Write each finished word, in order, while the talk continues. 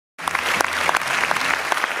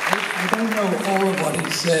I don't know all of what he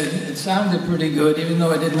said. It sounded pretty good, even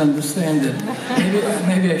though I didn't understand it.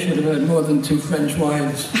 Maybe I should have had more than 2 French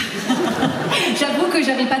wives. J'avoue que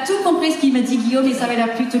j'avais pas tout compris ce qu'il m'a dit Guillaume, mais ça avait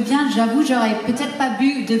l'air plutôt bien. J'avoue, j'aurais peut-être pas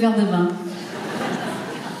bu 2 verres de vin.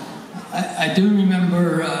 I do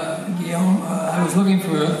remember, Guillaume, I was looking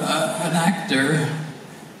for an actor,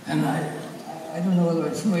 and I don't know whether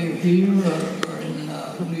I saw you here or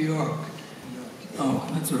in New York. Oh,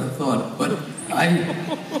 that's what I thought. But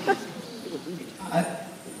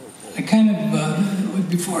I kind of,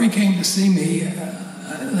 before he came to see me,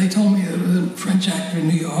 they told me there was a French actor in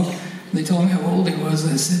New York. They told me how old he was.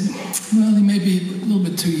 I said, well, he may be a little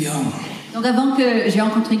bit too young. Donc avant que j'ai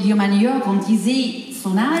rencontré Guillaume à New York, on me disait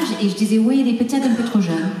son âge et je disais oui, il est peut-être un peu trop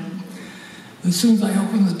jeune. As soon as I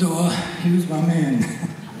opened the door, he was my man.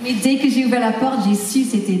 Mais dès que j'ai ouvert la porte, j'ai su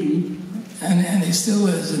c'était lui. And he still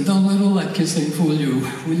is. And don't let all that kissing fool you.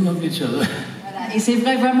 We love each other. Voilà. Et c'est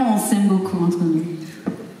vrai, vraiment, on s'aime beaucoup entre nous.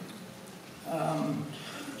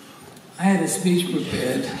 I had a speech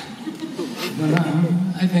prepared. But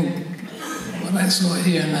I think what I saw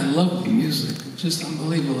here, and I love the music, it's just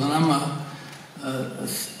unbelievable. And I'm a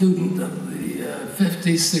student of the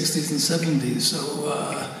 50s, 60s, and 70s, so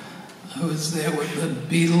I was there with the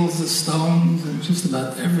Beatles, the Stones, and just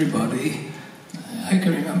about everybody. I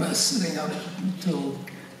can remember sitting out until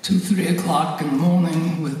 2, 3 o'clock in the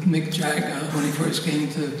morning with Mick Jagger when he first came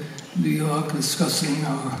to New York, discussing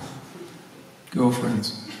our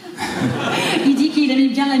girlfriends. Il dit qu'il aimait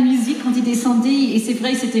bien la musique quand il descendait, et c'est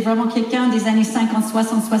vrai, c'était vraiment quelqu'un des années 50,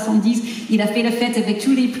 60, 70. Il a fait la fête avec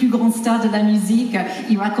tous les plus grands stars de la musique.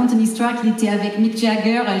 Il raconte une histoire qu'il était avec Mick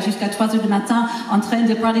Jagger jusqu'à 3 heures du matin en train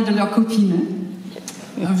de parler de leur copine.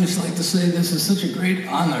 I would just like to say this is such a great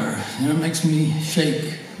honor. It makes me shake.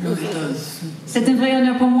 It really does. C'est un vrai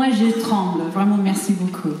honneur pour moi, je tremble. Vraiment, merci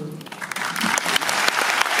beaucoup.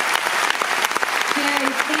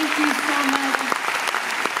 Jerry, thank you so much.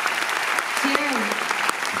 Jerry.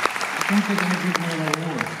 I think they're going to give me an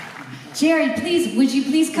award. Jerry, please, would you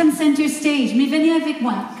please come center stage? Mais venez avec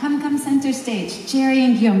moi. Come center stage. Jerry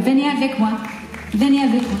and Guillaume, venez avec moi. Venez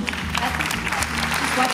avec moi.